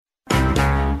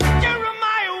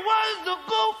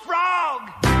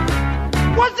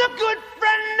was a good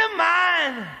friend of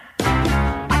mine.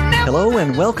 Hello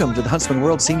and welcome to the Huntsman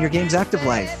World Senior Games Active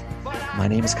Life. My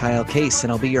name is Kyle Case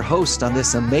and I'll be your host on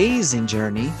this amazing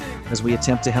journey as we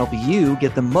attempt to help you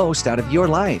get the most out of your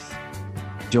life.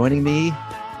 Joining me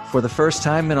for the first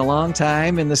time in a long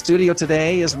time in the studio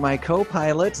today is my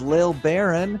co-pilot, Lil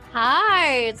Barron.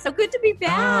 Hi, it's so good to be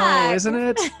back. Oh, isn't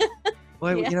it?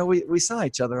 Well, Yeah. you know, we saw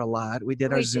each other a lot. We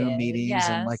did our We Zoom did, meetings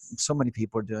and like yes. so many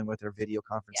people are doing with their video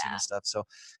conferencing Yeah. and stuff. So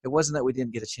it wasn't that we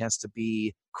didn't get a chance to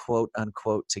be quote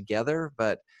unquote together,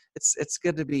 but it's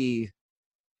good to be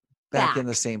back in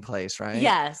the same place, right?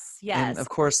 Yes, And yes. of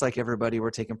course, like everybody, we're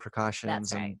taking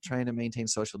precautions That's right. and trying to maintain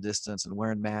social distance and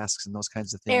wearing masks and those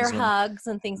kinds of Air things. and hugs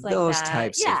and things like those that.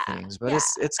 types Yeah, of things. But yeah.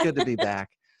 it's good to be back.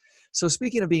 So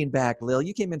speaking of being back, Lil,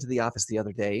 you came into the office the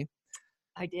other day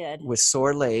I did. with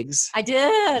sore legs. I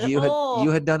did. You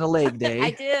had done a leg day.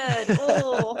 I did.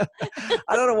 Oh,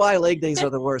 I don't know why leg days are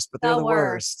the worst, but they're The the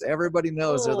worst. Everybody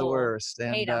knows they're the Oh, worst.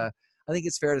 hate And 'em. I think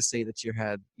it's fair to say that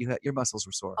your muscles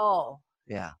were sore. oh.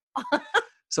 Yeah.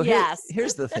 So Yes.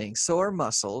 here's the thing. Sore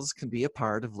muscles can be a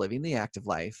part of living the active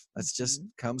life. That's just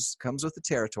comes with the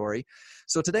territory.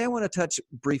 So today I want to touch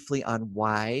briefly on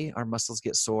why our muscles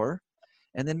get sore,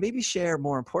 and then maybe share,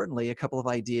 more importantly, a couple of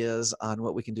ideas on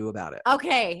what we can do about it.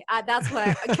 Okay, that's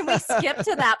what. Can we skip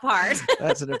to that part?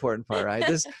 That's an important part, right?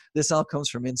 This all comes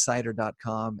from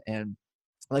insider.com. And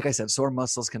like I said, sore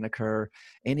muscles can occur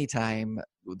anytime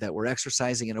that we're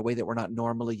exercising in a way that we're not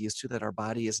normally used to, that our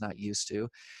body is not used to,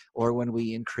 or when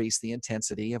we increase the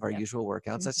intensity of our Yep. usual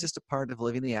workouts. That's Mhm. just a part of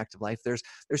living the active life. There's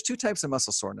two types of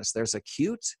muscle soreness. There's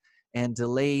acute and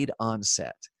delayed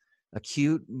onset.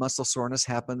 Acute muscle soreness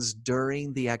happens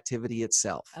during the activity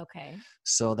itself. Okay.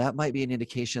 So that might be an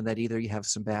indication that either you have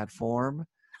some bad form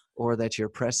or that you're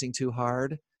pressing too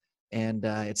hard. And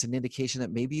it's an indication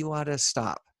that maybe you ought to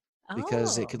stop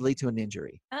because it could lead to an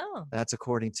injury. Oh. That's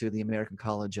according to the American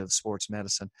College of Sports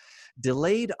Medicine.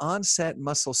 Delayed onset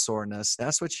muscle soreness,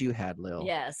 that's what you had, Lil.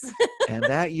 Yes. And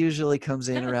that usually comes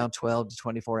in around 12 to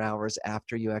 24 hours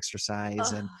after you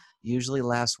exercise and usually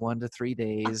lasts 1 to 3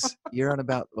 days. You're on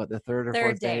about, what, the third or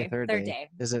fourth day? Third day.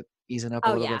 Is it easing up a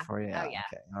Oh, little yeah. bit for you? Oh, yeah.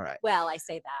 Okay. All right. Well, I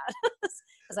say that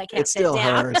because I can't It sit still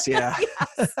down. hurts, yeah.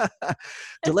 Yes.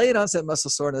 Delayed onset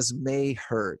muscle soreness may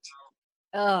hurt.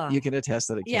 Ugh. You can attest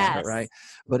that it can Yes. hurt, right?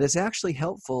 But it's actually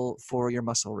helpful for your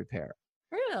muscle repair.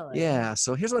 Really? Yeah.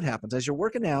 So here's what happens. As you're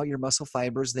working out, your muscle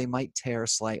fibers, they might tear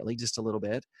slightly, just a little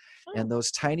bit. And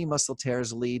those tiny muscle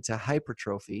tears lead to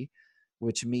hypertrophy,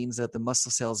 which means that the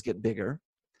muscle cells get bigger.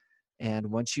 And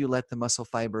once you let the muscle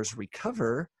fibers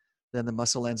recover, then the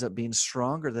muscle ends up being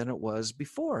stronger than it was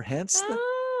before. Hence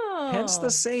the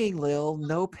saying, Lil,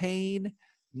 no pain,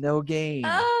 no gain.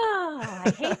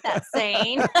 I hate that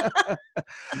saying.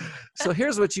 So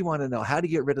here's what you want to know. How to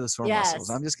get rid of the sore muscles.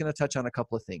 Yes. I'm just going to touch on a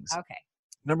couple of things. Okay.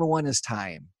 Number one is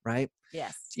time, right?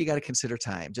 Yes. You got to consider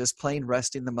time. Just plain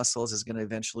resting the muscles is going to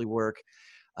eventually work.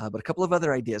 But a couple of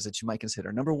other ideas that you might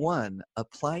consider. Number one,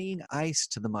 applying ice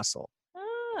to the muscle.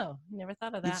 Oh, never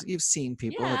thought of that. You've seen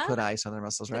people that Yeah. put ice on their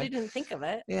muscles, But I right? didn't think of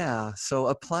it. Yeah. So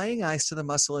applying ice to the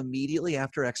muscle immediately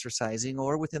after exercising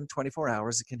or within 24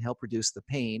 hours, it can help reduce the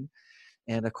pain.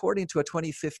 And according to a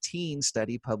 2015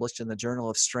 study published in the Journal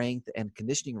of Strength and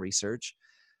Conditioning Research,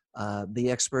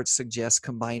 the experts suggest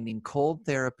combining cold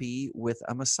therapy with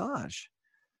a massage.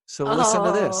 So listen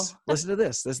to this. Listen to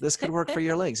this. This could work for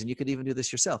your legs, and you could even do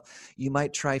this yourself. You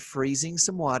might try freezing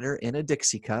some water in a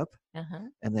Dixie cup Uh-huh.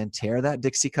 and then tear that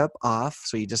Dixie cup off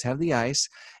so you just have the ice,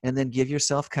 and then give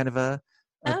yourself kind of a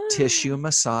tissue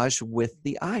massage with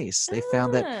the ice. They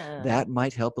found that that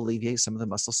might help alleviate some of the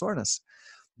muscle soreness.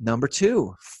 Number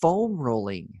two, foam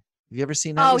rolling. Have you ever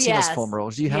seen that? Oh, You've seen those yes. foam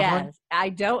rolls. Do you have yes. one? I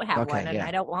don't have Okay, one, and yeah.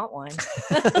 I don't want one.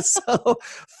 So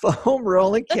foam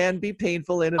rolling can be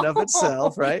painful in and of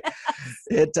itself, right?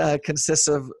 It consists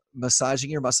of massaging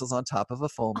your muscles on top of a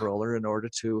foam roller in order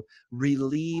to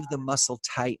relieve the muscle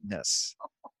tightness.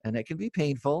 And it can be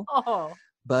painful. Oh.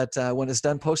 But when it's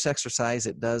done post-exercise,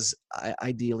 it does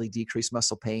ideally decrease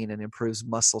muscle pain and improves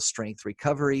muscle strength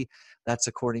recovery. That's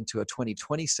according to a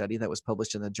 2020 study that was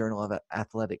published in the Journal of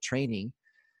Athletic Training.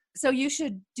 So you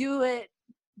should do it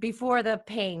before the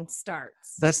pain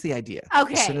starts. That's the idea.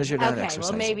 Okay. As soon as you're done okay.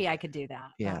 exercising. Well, maybe I could do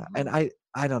that. Yeah. Uh-huh. And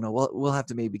I don't know. We'll have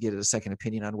to maybe get a second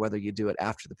opinion on whether you do it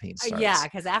after the pain starts. Yeah,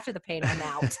 because after the pain, I'm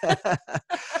out.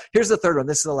 Here's the third one.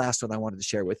 This is the last one I wanted to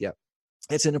share with you.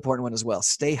 It's an important one as well.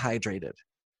 Stay hydrated.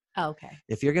 Okay.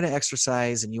 If you're going to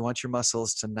exercise and you want your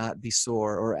muscles to not be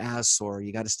sore or as sore,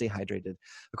 you got to stay hydrated.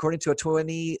 According to a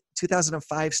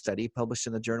 2005 study published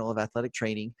in the Journal of Athletic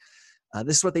Training,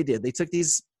 this is what they did. They took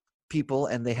these people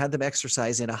and they had them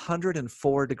exercise in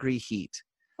 104-degree heat,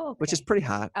 which is Okay. pretty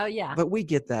hot. Oh, yeah. But we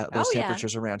get those Oh, yeah.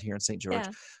 temperatures around here in St. George.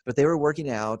 Yeah. But they were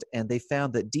working out, and they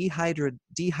found that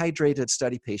dehydrated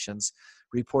study patients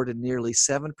reported nearly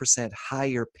 7%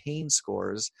 higher pain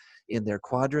scores in their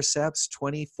quadriceps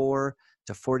 24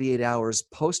 to 48 hours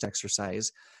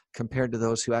post-exercise compared to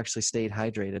those who actually stayed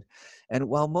hydrated. And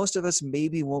while most of us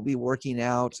maybe won't be working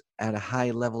out at a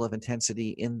high level of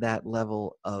intensity in that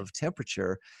level of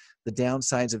temperature, the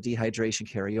downsides of dehydration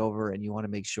carry over, and you want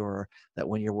to make sure that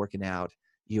when you're working out,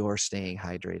 you're staying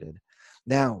hydrated.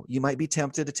 Now, you might be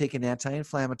tempted to take an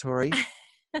anti-inflammatory.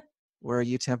 Were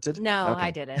you tempted? No, I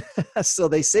Okay. didn't. So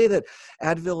they say that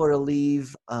Advil or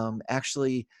Aleve,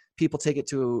 actually, people take it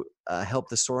to help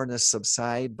the soreness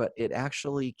subside, but it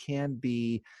actually can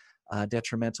be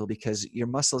detrimental because your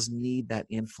muscles need that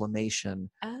inflammation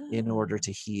in order Oh.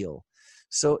 to heal.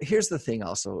 So here's the thing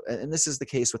also, and this is the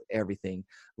case with everything.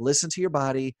 Listen to your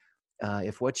body.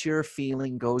 If what you're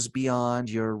feeling goes beyond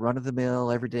your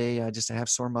run-of-the-mill every day, just to have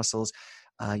sore muscles,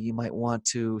 you might want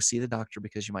to see the doctor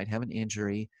because you might have an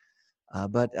injury.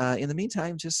 But in the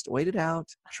meantime, just wait it out.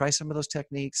 Try some of those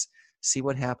techniques. See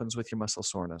what happens with your muscle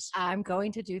soreness. I'm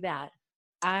going to do that.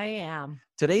 I am.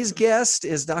 Today's guest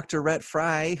is Dr. Rhett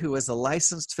Frye, who is a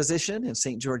licensed physician in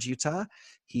St. George, Utah.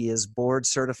 He is board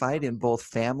certified in both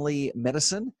family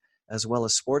medicine as well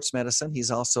as sports medicine. He's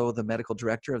also the medical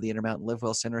director of the Intermountain Live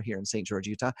Well Center here in St. George,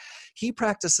 Utah. He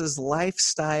practices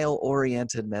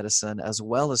lifestyle-oriented medicine as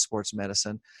well as sports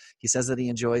medicine. He says that he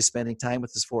enjoys spending time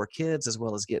with his 4 kids as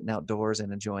well as getting outdoors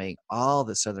and enjoying all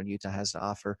that Southern Utah has to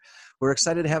offer. We're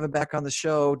excited to have him back on the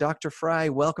show. Dr. Frye,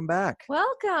 welcome back.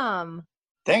 Welcome.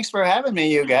 Thanks for having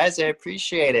me, you guys. I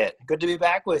appreciate it. Good to be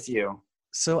back with you.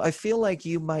 So I feel like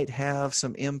you might have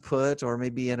some input or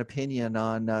maybe an opinion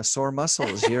on sore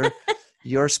muscles.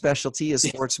 Your specialty is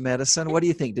sports medicine. What do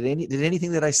you think? Did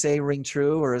anything that I say ring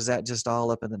true, or is that just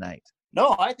all up in the night?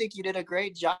 No, I think you did a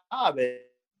great job. It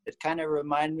kind of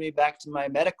reminded me back to my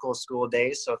medical school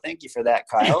days. So thank you for that,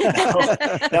 Kyle.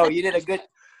 No, you did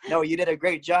a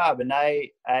great job. And I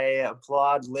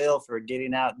applaud Lil for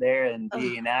getting out there and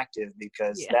being active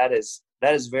because that is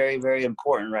very, very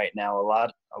important right now.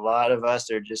 A lot of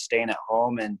us are just staying at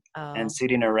home and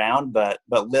sitting around, but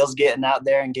Lil's getting out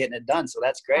there and getting it done. So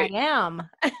that's great. I am.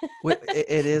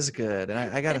 It is good. And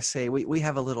I got to say, we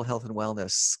have a little health and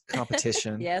wellness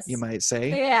competition, Yes. you might say.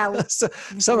 Yeah. So,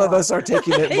 some of us are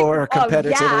taking it more Oh,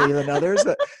 competitively yeah. than others.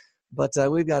 But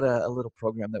we've got a little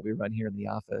program that we run here in the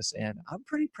office, and I'm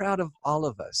pretty proud of all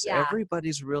of us. Yeah.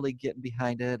 Everybody's really getting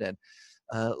behind it. And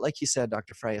like you said,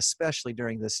 Dr. Frye, especially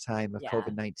during this time of Yeah.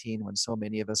 COVID-19, when so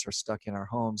many of us are stuck in our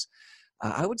homes,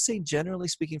 I would say, generally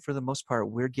speaking, for the most part,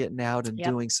 we're getting out and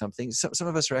doing something. Some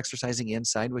of us are exercising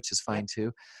inside, which is fine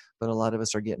too, but a lot of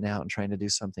us are getting out and trying to do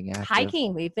something active.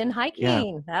 Hiking. We've been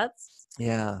hiking.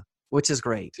 Yeah, which is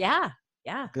great. Yeah.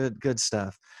 Good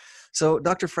stuff. So,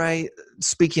 Dr. Frye,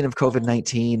 speaking of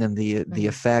COVID-19 and the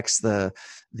effects, the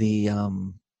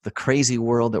crazy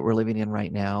world that we're living in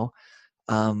right now,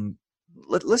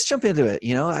 let's jump into it.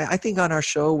 You know, I think on our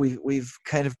show we've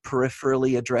kind of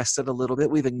peripherally addressed it a little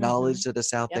bit. We've acknowledged that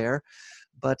it's out there,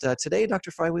 but today,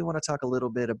 Dr. Frye, we want to talk a little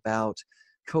bit about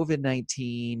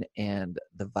COVID-19 and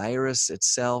the virus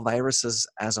itself, viruses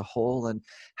as a whole, and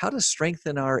how to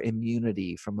strengthen our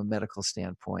immunity from a medical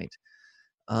standpoint.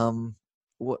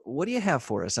 What do you have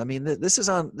for us? I mean, this is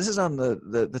on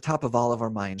the top of all of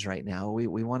our minds right now. We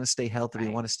want to stay healthy. Right.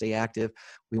 We want to stay active.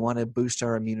 We want to boost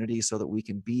our immunity so that we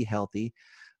can be healthy.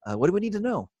 What do we need to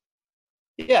know?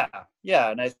 Yeah.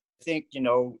 And I think,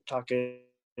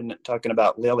 talking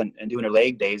about Lil and doing her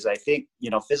leg days, I think,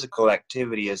 physical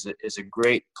activity is a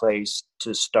great place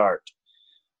to start.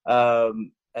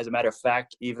 As a matter of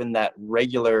fact, even that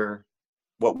regular,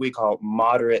 what we call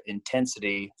moderate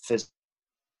intensity physical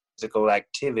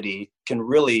activity can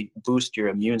really boost your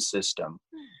immune system.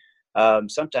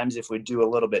 Sometimes if we do a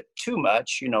little bit too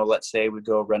much, let's say we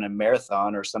go run a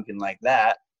marathon or something like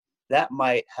that, that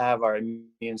might have our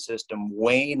immune system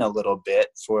wane a little bit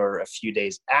for a few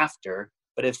days after.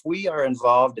 But if we are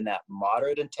involved in that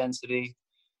moderate intensity,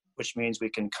 which means we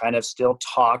can kind of still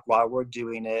talk while we're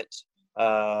doing it,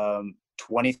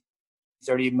 20,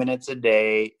 30 minutes a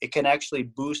day, it can actually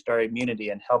boost our immunity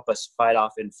and help us fight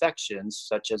off infections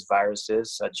such as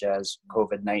viruses, such as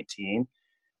COVID-19.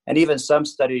 And even some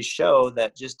studies show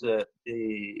that just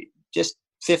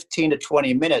 15 to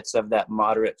 20 minutes of that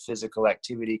moderate physical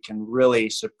activity can really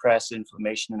suppress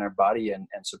inflammation in our body and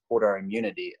support our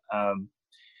immunity.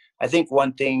 I think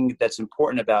one thing that's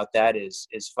important about that is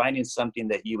finding something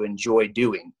that you enjoy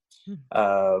doing.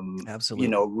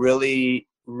 Absolutely.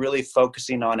 Really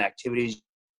focusing on activities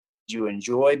you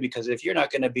enjoy? Because if you're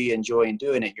not going to be enjoying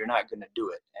doing it, you're not going to do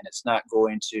it, and it's not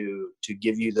going to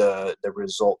give you the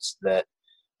results that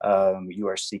you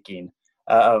are seeking.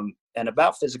 And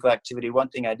about physical activity, one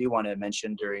thing I do want to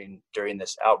mention during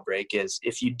this outbreak is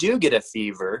if you do get a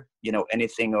fever,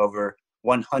 anything over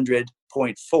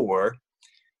 100.4,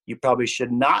 you probably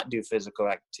should not do physical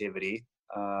activity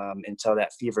until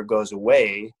that fever goes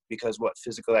away, because what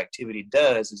physical activity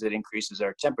does is it increases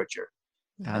our temperature.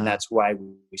 And that's why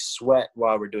we sweat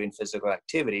while we're doing physical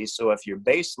activity. So if your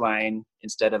baseline,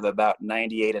 instead of about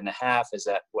 98.5, is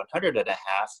at 100.5,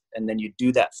 and then you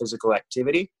do that physical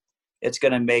activity, it's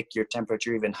going to make your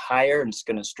temperature even higher, and it's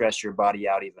going to stress your body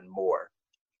out even more.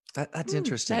 That's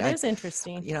interesting. That is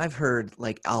interesting. I've heard,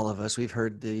 like all of us, we've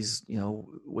heard these,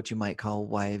 what you might call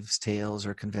wives' tales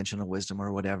or conventional wisdom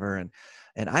or whatever.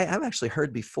 And I've actually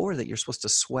heard before that you're supposed to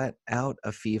sweat out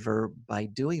a fever by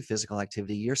doing physical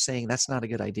activity. You're saying that's not a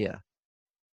good idea.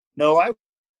 No, I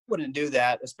wouldn't do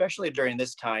that, especially during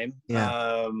this time.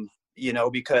 Yeah.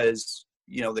 Because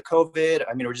the COVID,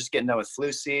 we're just getting done with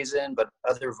flu season, but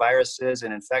other viruses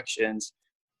and infections.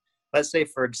 Let's say,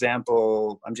 for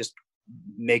example, I'm just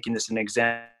making this an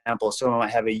example. Someone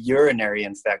might have a urinary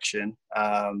infection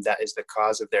that is the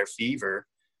cause of their fever.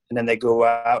 And then they go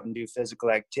out and do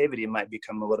physical activity and might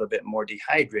become a little bit more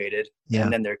dehydrated. Yeah.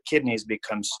 And then their kidneys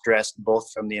become stressed both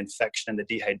from the infection and the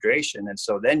dehydration. And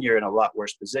so then you're in a lot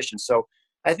worse position. So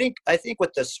I think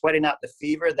with the sweating out the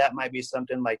fever, that might be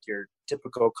something like your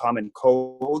typical common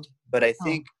cold. But I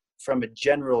think from a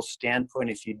general standpoint,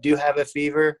 if you do have a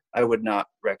fever, I would not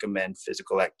recommend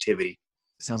physical activity.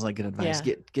 Sounds like good advice.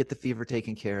 Yeah. Get the fever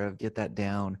taken care of, get that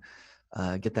down,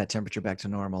 get that temperature back to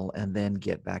normal, and then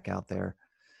get back out there.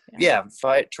 Yeah,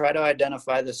 try to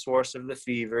identify the source of the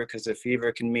fever, because the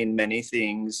fever can mean many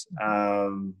things.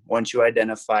 Once you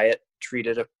identify it, treat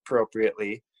it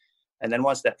appropriately. And then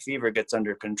once that fever gets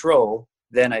under control,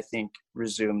 then I think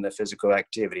resume the physical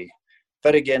activity.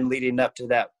 But again, leading up to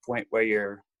that point where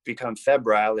you're become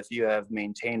febrile, if you have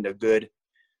maintained a good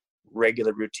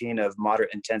regular routine of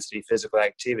moderate intensity physical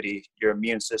activity, your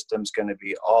immune system's going to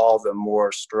be all the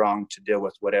more strong to deal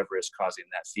with whatever is causing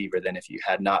that fever than if you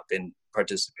had not been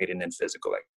participating in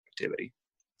physical activity.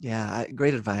 Yeah,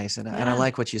 great advice. And I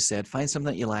like what you said. Find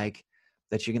something that you like,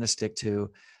 that you're going to stick to.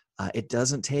 It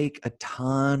doesn't take a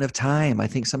ton of time. I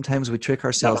think sometimes we trick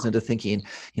ourselves into thinking,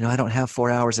 I don't have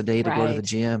 4 hours a day to go to the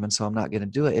gym, and so I'm not going to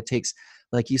do it. It takes,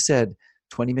 like you said,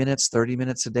 20 minutes, 30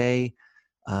 minutes a day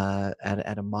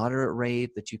at a moderate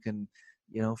rate that you can,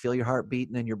 feel your heart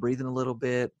beating and you're breathing a little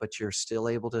bit, but you're still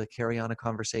able to carry on a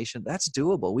conversation. That's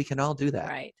doable. We can all do that.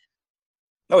 Right.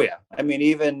 Oh, yeah.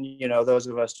 Even, those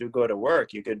of us who go to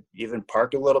work, you could even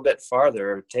park a little bit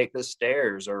farther, or take the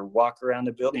stairs, or walk around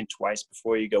the building twice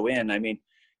before you go in.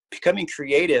 Becoming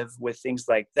creative with things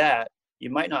like that, you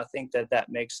might not think that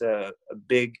makes a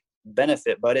big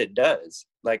benefit, but it does.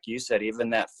 Like you said, even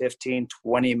that 15,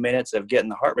 20 minutes of getting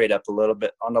the heart rate up a little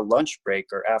bit on a lunch break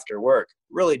or after work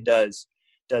really does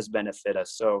benefit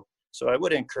us. So I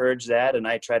would encourage that, and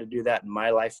I try to do that in my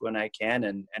life when I can,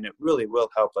 and it really will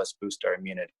help us boost our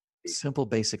immunity. Simple,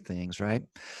 basic things, right?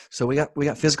 So we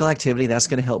got physical activity that's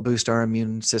going to help boost our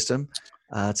immune system.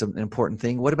 It's an important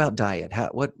thing. What about diet?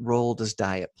 What role does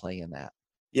diet play in that?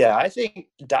 Yeah, I think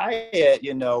diet.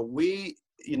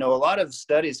 A lot of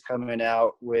studies coming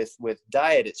out with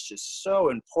diet. It's just so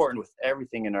important with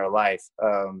everything in our life.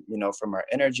 From our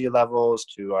energy levels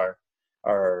to our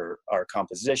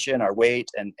composition, our weight,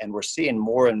 and we're seeing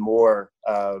more and more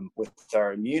with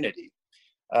our immunity.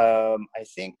 I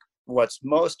think what's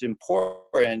most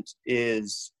important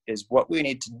is what we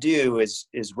need to do is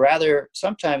rather,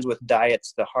 sometimes with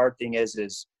diets, the hard thing is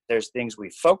there's things we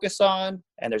focus on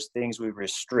and there's things we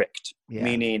restrict,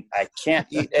 meaning I can't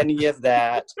eat any of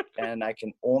that and I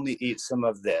can only eat some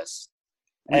of this.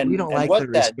 And we don't like the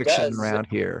restriction around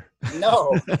here.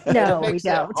 No, no, it we makes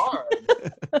don't. It hard.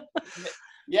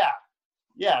 Yeah,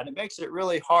 and it makes it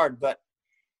really hard. But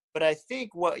I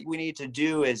think what we need to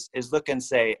do is look and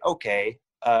say, okay,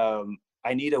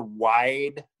 I need a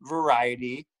wide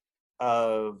variety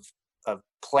of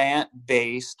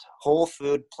plant-based, whole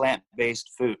food, plant-based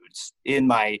foods in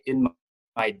my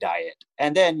diet,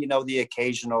 and then the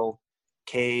occasional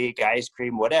cake, ice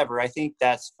cream, whatever. I think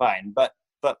that's fine. But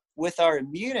with our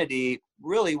immunity,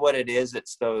 really what it is,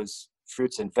 it's those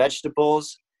fruits and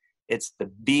vegetables, it's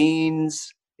the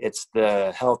beans, it's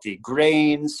the healthy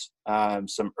grains,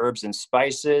 some herbs and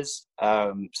spices.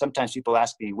 Sometimes people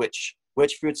ask me which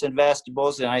fruits and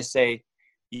vegetables, and I say,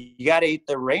 you got to eat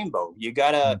the rainbow. You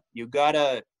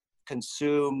gotta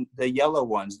consume the yellow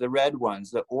ones, the red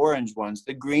ones, the orange ones,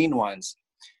 the green ones.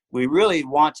 we really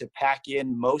want to pack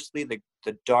in mostly the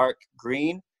dark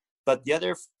green, but the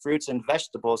other fruits and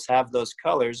vegetables have those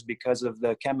colors because of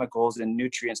the chemicals and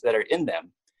nutrients that are in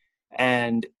them.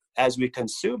 And as we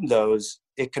consume those,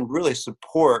 it can really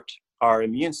support our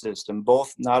immune system,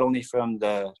 both not only from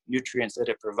the nutrients that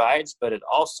it provides, but it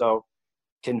also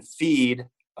can feed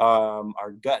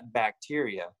our gut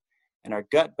bacteria. And our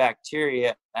gut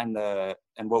bacteria and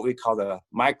what we call the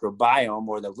microbiome,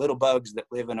 or the little bugs that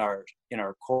live in our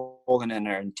colon and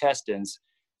our intestines,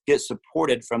 get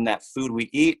supported from that food we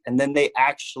eat. And then they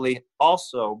actually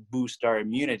also boost our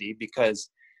immunity, because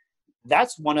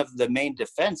that's one of the main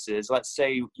defenses. Let's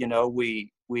say,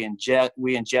 we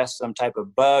ingest some type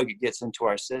of bug, it gets into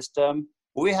our system.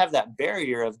 We have that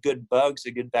barrier of good bugs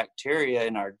and good bacteria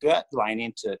in our gut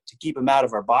lining to keep them out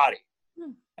of our body.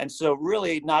 And so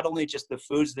really, not only just the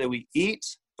foods that we eat,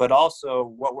 but also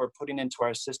what we're putting into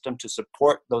our system to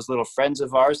support those little friends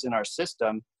of ours in our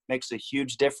system makes a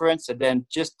huge difference. And then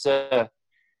just to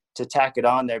tack it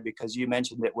on there, because you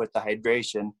mentioned it with the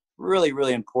hydration, really,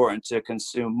 really important to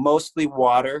consume mostly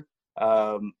water,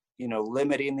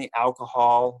 limiting the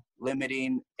alcohol,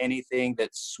 limiting anything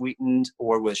that's sweetened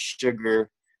or with sugar,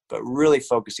 but really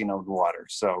focusing on water.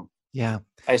 So yeah,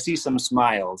 I see some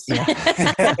smiles. Yeah.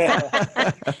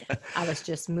 I was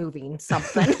just moving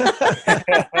something.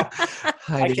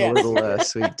 Hiding a little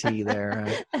sweet tea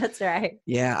there. That's right.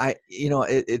 Yeah,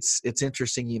 it's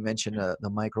interesting you mentioned the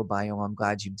microbiome. I'm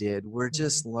glad you did. We're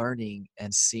just learning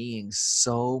and seeing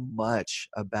so much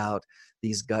about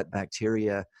these gut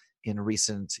bacteria in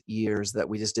recent years that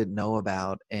we just didn't know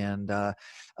about, and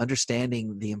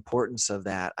understanding the importance of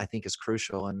that, I think, is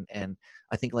crucial. And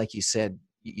I think, like you said,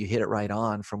 you hit it right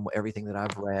on. From everything that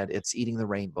I've read, it's eating the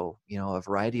rainbow, a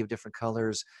variety of different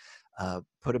colors.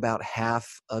 Put about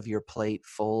half of your plate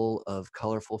full of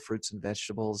colorful fruits and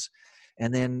vegetables.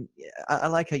 And then I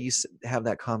like how you have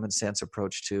that common sense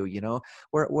approach too.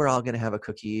 We're all going to have a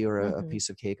cookie or a piece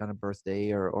of cake on a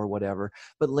birthday or whatever,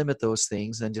 but limit those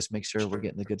things and just make sure we're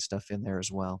getting the good stuff in there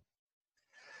as well.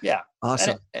 Yeah.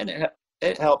 Awesome. And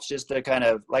it helps just to kind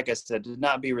of, like I said, to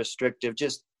not be restrictive,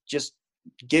 just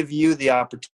give you the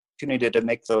opportunity to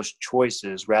make those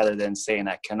choices rather than saying,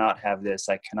 I cannot have this,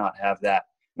 I cannot have that.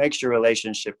 Makes your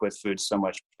relationship with food so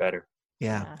much better.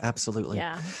 Yeah, absolutely.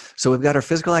 Yeah. So we've got our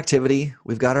physical activity,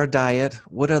 we've got our diet.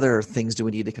 What other things do we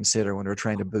need to consider when we're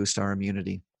trying to boost our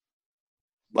immunity?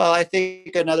 Well, I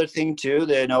think another thing too,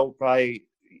 that probably,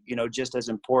 just as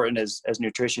important as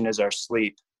nutrition is our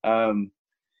sleep.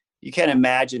 You can't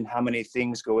imagine how many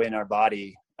things go in our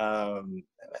body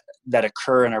that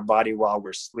occur in our body while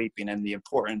we're sleeping, and the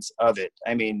importance of it.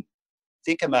 I mean,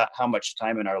 think about how much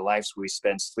time in our lives we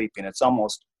spend sleeping. It's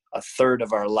almost a third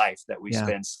of our life that we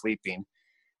spend sleeping,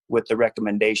 with the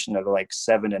recommendation of like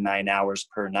 7 to 9 hours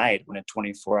per night when a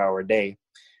 24-hour day.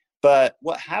 But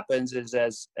what happens is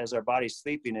as our body's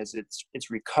sleeping is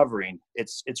it's recovering,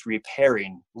 it's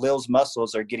repairing. Lil's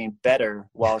muscles are getting better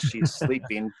while she's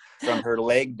sleeping from her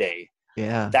leg day.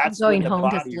 Yeah. That's going when the home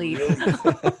to body sleep.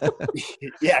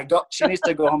 Really, she needs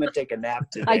to go home and take a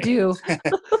nap today. I do.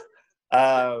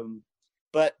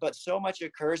 But so much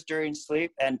occurs during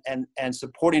sleep, and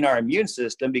supporting our immune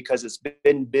system, because it's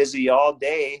been busy all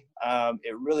day.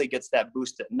 It really gets that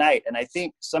boost at night. And I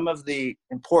think some of the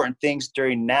important things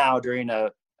during a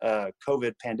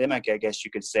COVID pandemic, I guess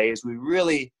you could say, is we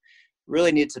really,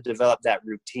 really need to develop that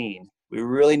routine. We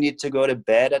really need to go to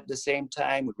bed at the same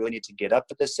time. We really need to get up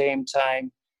at the same time.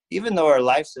 Even though our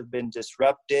lives have been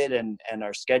disrupted and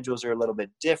our schedules are a little bit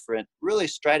different, really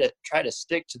try to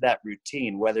stick to that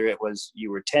routine, whether it was you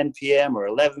were 10 p.m. or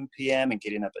 11 p.m. and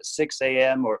getting up at 6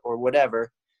 a.m. or whatever.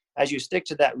 As you stick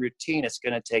to that routine, it's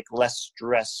going to take less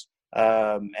stress,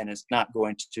 and it's not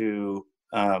going to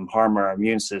harm our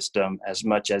immune system as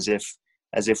much as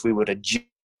if we would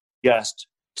adjust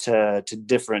to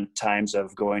different times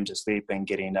of going to sleep and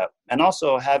getting up. And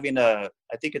also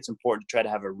I think it's important to try to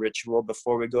have a ritual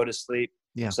before we go to sleep.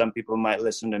 Yeah. Some people might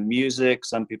listen to music.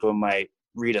 Some people might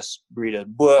read a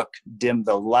book, dim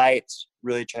the lights,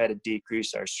 really try to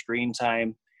decrease our screen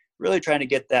time. Really trying to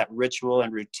get that ritual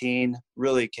and routine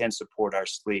really can support our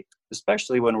sleep,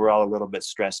 especially when we're all a little bit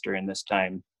stressed during this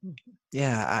time.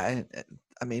 Yeah.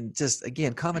 I mean, just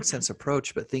again, common sense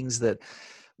approach, but things that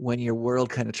when your world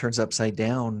kind of turns upside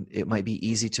down, it might be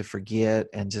easy to forget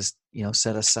and just,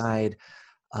 set aside.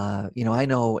 I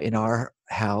know in our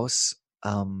house,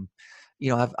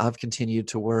 I've continued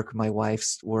to work. My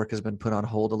wife's work has been put on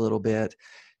hold a little bit,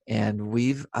 and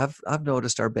I've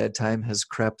noticed our bedtime has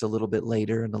crept a little bit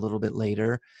later and a little bit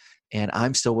later, and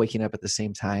I'm still waking up at the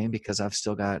same time because I've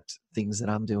still got things that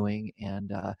I'm doing.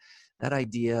 And that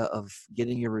idea of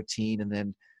getting your routine and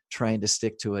then trying to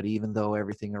stick to it, even though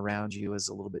everything around you is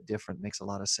a little bit different. Makes a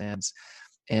lot of sense.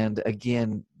 And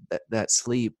again, that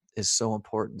sleep is so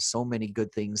important. So many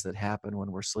good things that happen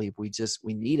when we're asleep.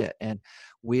 We need it. And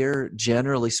we're,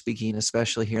 generally speaking,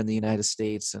 especially here in the United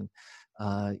States, and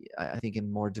I think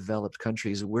in more developed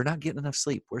countries, we're not getting enough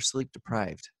sleep. We're sleep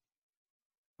deprived.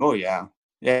 Oh yeah.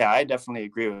 Yeah, I definitely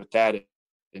agree with that.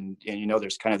 And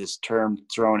there's kind of this term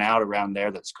thrown out around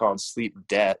there that's called sleep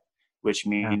debt, which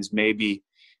means maybe,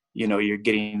 you're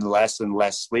getting less and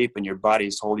less sleep and your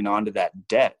body's holding on to that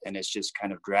debt, and it's just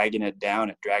kind of dragging it down.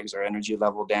 It drags our energy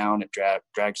level down. It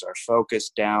drags our focus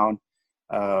down,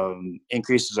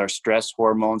 increases our stress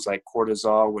hormones like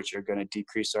cortisol, which are going to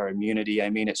decrease our immunity. I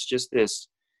mean, it's just this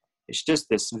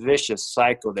vicious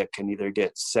cycle that can either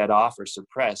get set off or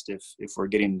suppressed if we're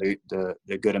getting the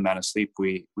good amount of sleep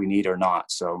we need or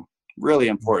not. So really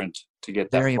important to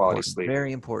get that quality sleep.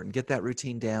 Very important. Get that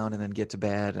routine down and then get to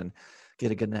bed and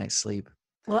get a good night's sleep.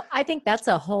 Well, I think that's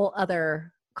a whole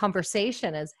other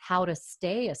conversation, is how to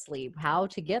stay asleep, how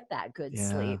to get that good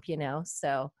sleep,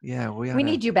 so yeah, we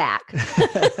need you back. We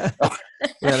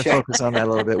got to focus on that a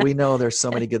little bit. We know there's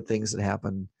so many good things that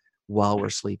happen while we're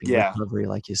sleeping. Recovery,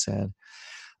 like you said.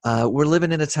 We're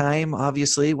living in a time,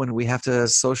 obviously, when we have to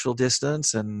social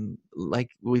distance, and like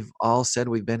we've all said,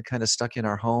 we've been kind of stuck in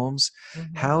our homes.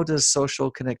 Mm-hmm. How does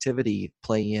social connectivity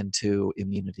play into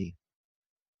immunity?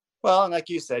 Well, and like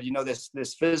you said,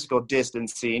 this physical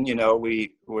distancing,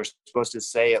 we're supposed to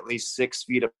stay at least 6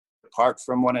 feet apart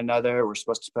from one another. We're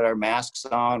supposed to put our masks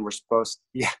on. We're supposed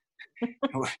to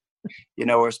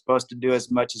do as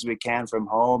much as we can from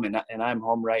home, and I'm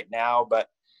home right now. But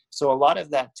so a lot of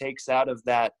that takes out of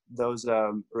those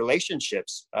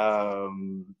relationships,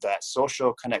 that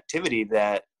social connectivity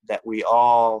that we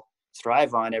all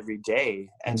thrive on every day.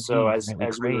 And so as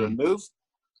we remove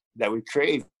that, we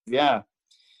crave,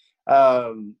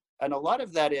 and a lot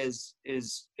of that is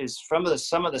from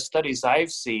some of the studies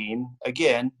I've seen.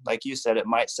 Again, like you said, it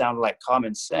might sound like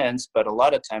common sense, but a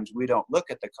lot of times we don't look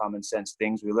at the common sense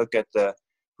things. We look at the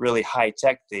really high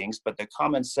tech things. But the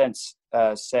common sense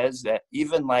says that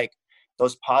even like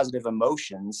those positive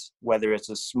emotions, whether it's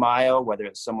a smile, whether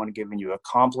it's someone giving you a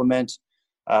compliment,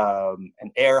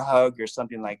 an air hug or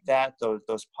something like that,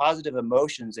 those positive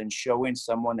emotions and showing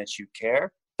someone that you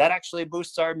care, that actually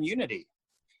boosts our immunity.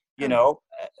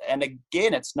 And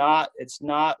again, it's not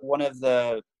one of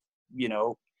the,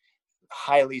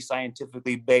 highly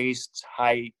scientifically based,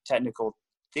 high technical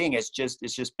thing. It's just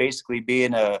basically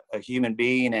being a human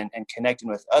being and connecting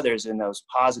with others in those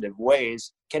positive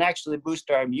ways can actually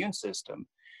boost our immune system.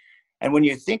 And when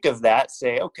you think of that,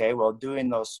 say, okay, well,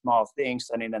 doing those small things,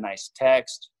 sending a nice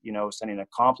text, sending a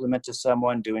compliment to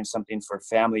someone, doing something for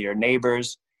family or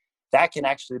neighbors, that can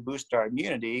actually boost our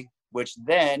immunity, which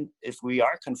then, if we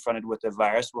are confronted with the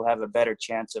virus, we'll have a better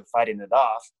chance of fighting it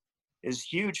off, is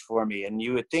huge for me. And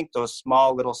you would think those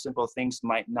small, little, simple things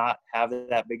might not have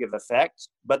that big of effect,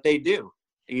 but they do.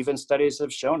 Even studies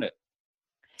have shown it.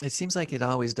 It seems like it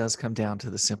always does come down to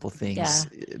the simple things.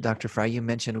 Yeah. Dr. Fry, you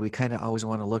mentioned we kind of always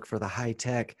want to look for the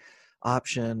high-tech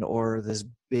option or this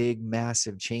big,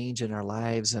 massive change in our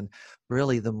lives. And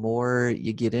really, the more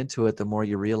you get into it, the more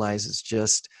you realize it's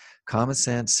just common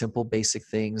sense, simple, basic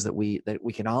things that we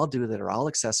can all do, that are all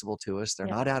accessible to us. They're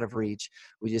not out of reach.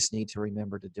 We just need to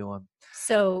remember to do them.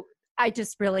 So I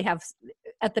just really have,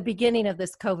 at the beginning of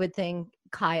this COVID thing,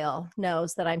 Kyle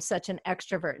knows that I'm such an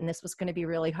extrovert, and this was going to be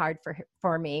really hard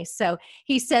for me. So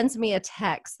he sends me a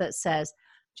text that says,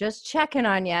 just checking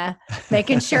on you,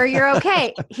 making sure you're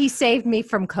okay. He saved me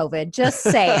from COVID. Just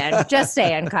saying,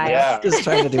 Kyle. Yeah. Just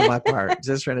trying to do my part.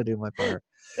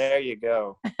 There you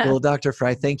go. Well, Dr.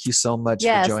 Fry, thank you so much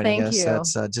for joining us.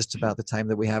 That's just about the time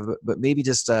that we have, but maybe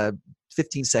just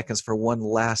 15 seconds for one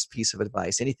last piece of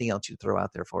advice. Anything else you'd throw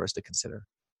out there for us to consider?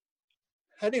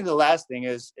 I think the last thing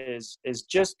is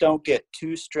just don't get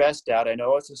too stressed out. I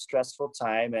know it's a stressful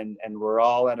time and we're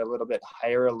all at a little bit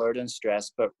higher alert and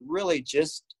stress, but really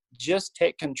just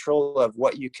take control of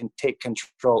what you can take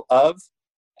control of,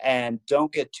 and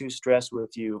don't get too stressed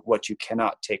with what you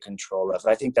cannot take control of.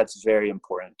 I think that's very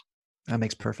important. That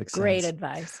makes perfect sense. Great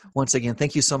advice. Once again,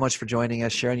 thank you so much for joining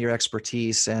us, sharing your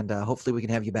expertise, and hopefully we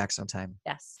can have you back sometime.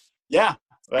 Yes. Yeah,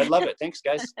 I'd love it. Thanks,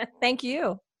 guys. Thank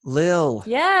you. Lil.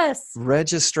 Yes.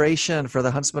 Registration for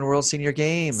the Huntsman World Senior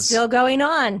Games. Still going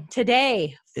on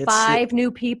today. 5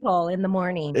 new people in the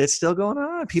morning. It's still going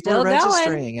on. People are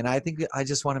registering. And I think I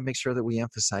just want to make sure that we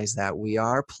emphasize that. We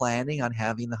are planning on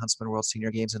having the Huntsman World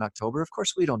Senior Games in October. Of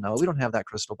course, we don't know. We don't have that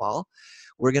crystal ball.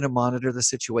 We're going to monitor the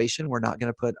situation. We're not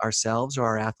going to put ourselves or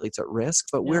our athletes at risk,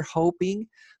 but we're hoping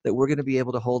that we're going to be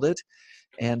able to hold it.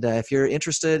 And if you're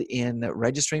interested in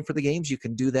registering for the games, you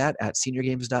can do that at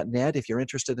seniorgames.net. If you're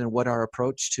interested in what our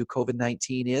approach to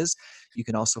COVID-19 is, you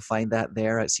can also find that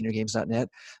there at seniorgames.net.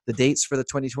 The dates for the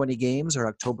 2020 games are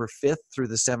October 5th through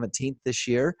the 17th this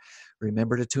year.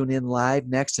 Remember to tune in live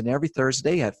next and every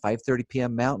Thursday at 5:30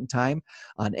 p.m. Mountain Time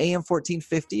on AM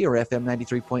 1450 or FM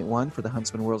 93.1 for the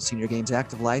Huntsman World Senior Games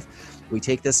Active Life. We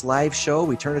take this live show,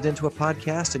 we turn it into a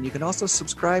podcast, and you can also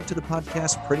subscribe to the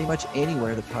podcast pretty much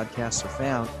anywhere the podcasts are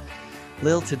found.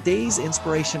 Lil, today's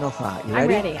inspirational thought. You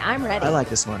ready? I'm ready. I like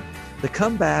this one. The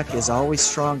comeback is always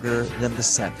stronger than the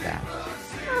setback.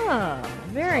 Oh,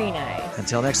 very nice.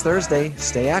 Until next Thursday,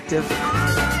 stay active.